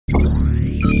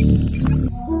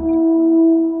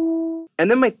And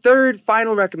then my third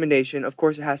final recommendation, of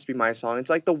course, it has to be my song.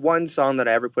 It's like the one song that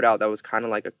I ever put out that was kind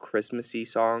of like a Christmassy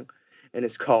song. And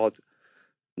it's called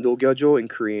녹여줘 in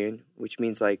Korean, which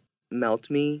means like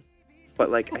melt me. But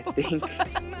like I think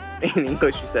in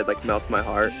English you said like melt my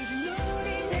heart.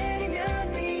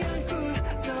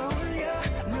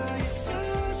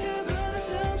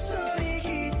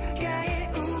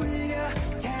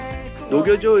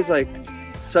 녹여줘 is like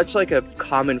such like a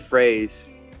common phrase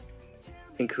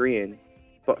in Korean.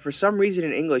 But for some reason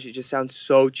in English, it just sounds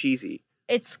so cheesy.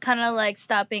 It's kind of like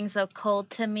stop being so cold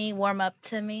to me, warm up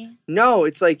to me. No,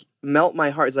 it's like melt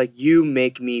my heart. It's like you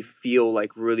make me feel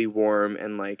like really warm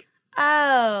and like...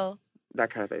 Oh. That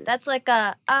kind of thing. That's like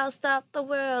a, I'll stop the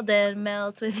world and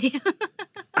melt with you.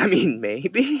 I mean,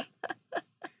 maybe.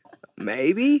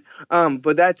 Maybe.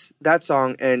 But that's that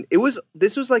song. And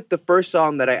this was like the first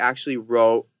song that I actually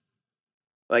wrote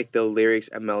like the lyrics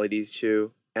and melodies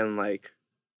to. And like...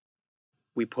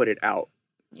 we put it out.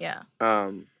 Yeah.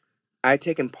 I had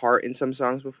taken part in some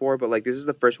songs before, but like this is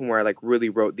the first one where I like really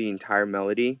wrote the entire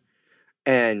melody.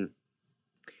 And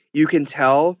you can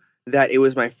tell that it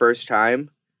was my first time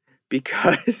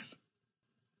because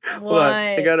What?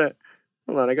 I gotta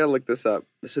look this up.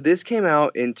 So this came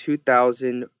out in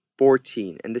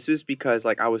 2014, and this was because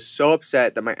like I was so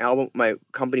upset that my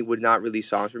company would not release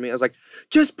songs for me. I was like,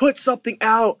 just put something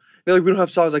out. They're like, we don't have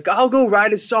songs. Like, I'll go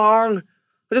write a song.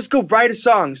 Let's just go write a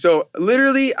song. So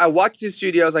literally, I walked to the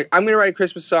studio. I was like, I'm going to write a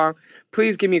Christmas song.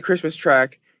 Please give me a Christmas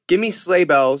track. Give me sleigh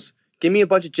bells. Give me a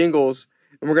bunch of jingles.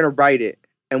 And we're going to write it.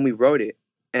 And we wrote it.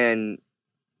 And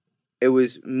it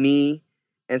was me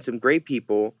and some great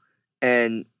people.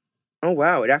 And, oh,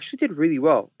 wow, it actually did really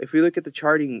well. If we look at the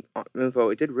charting info,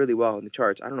 it did really well in the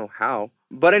charts. I don't know how.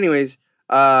 But anyways,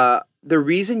 the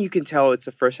reason you can tell it's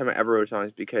the first time I ever wrote a song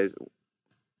is because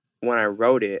when I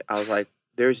wrote it, I was like,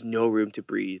 there's no room to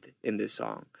breathe in this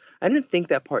song. I didn't think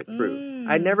that part through.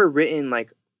 I'd never written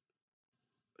like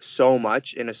so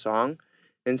much in a song.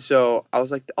 And so I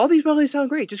was like, all these melodies sound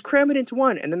great. Just cram it into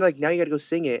one. And then like, now you got to go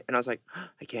sing it. And I was like,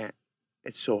 I can't.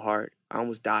 It's so hard. I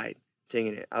almost died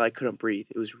singing it. I like couldn't breathe.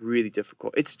 It was really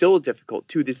difficult. It's still difficult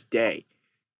to this day.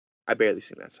 I barely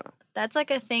sing that song. That's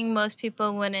like a thing most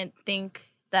people wouldn't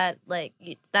think that like,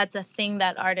 that's a thing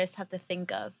that artists have to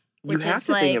think of. You have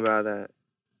to think about that.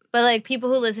 But, like, people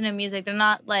who listen to music, they're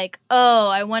not like, oh,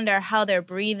 I wonder how they're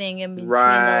breathing in between the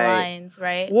lines,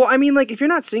 right? Well, I mean, like, if you're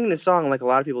not singing the song, like, a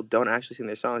lot of people don't actually sing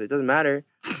their songs. It doesn't matter.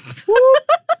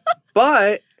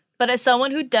 But as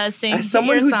someone who does sing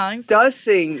does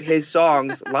sing his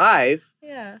songs live,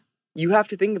 yeah, you have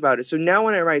to think about it. So now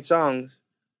when I write songs,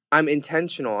 I'm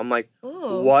intentional. I'm like,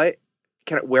 ooh,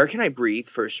 where can I breathe,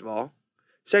 first of all?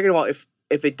 Second of all, if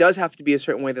it does have to be a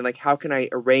certain way, then, like, how can I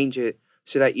arrange it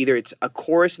so that either it's a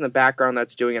chorus in the background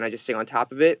that's doing it and I just sing on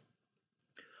top of it,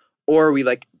 or we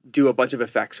like do a bunch of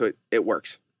effects so it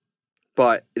works.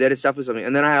 But that is definitely something.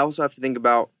 And then I also have to think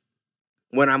about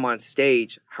when I'm on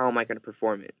stage, how am I going to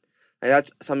perform it? And that's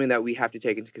something that we have to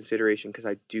take into consideration because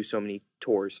I do so many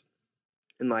tours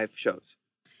and live shows.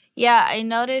 Yeah, I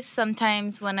notice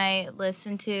sometimes when I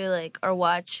listen to like or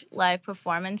watch live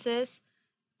performances,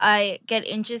 I get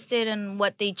interested in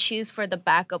what they choose for the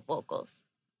backup vocals.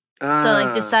 So,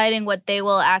 like, deciding what they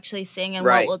will actually sing and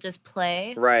what will just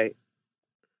play. Right.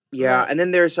 Yeah, and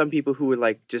then there are some people who would,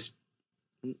 like, just...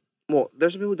 Well,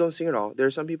 there's some people who don't sing at all. There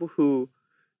are some people who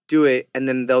do it, and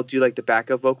then they'll do, like, the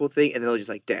backup vocal thing, and they'll just,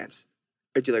 like, dance.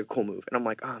 Or do, like, a cool move. And I'm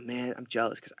like, oh, man, I'm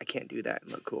jealous because I can't do that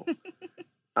and look cool.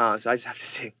 So I just have to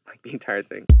sing, like, the entire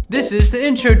thing. This is the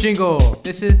intro jingle.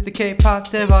 This is the K-pop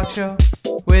Daebak show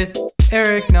with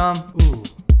Eric Nam. Ooh.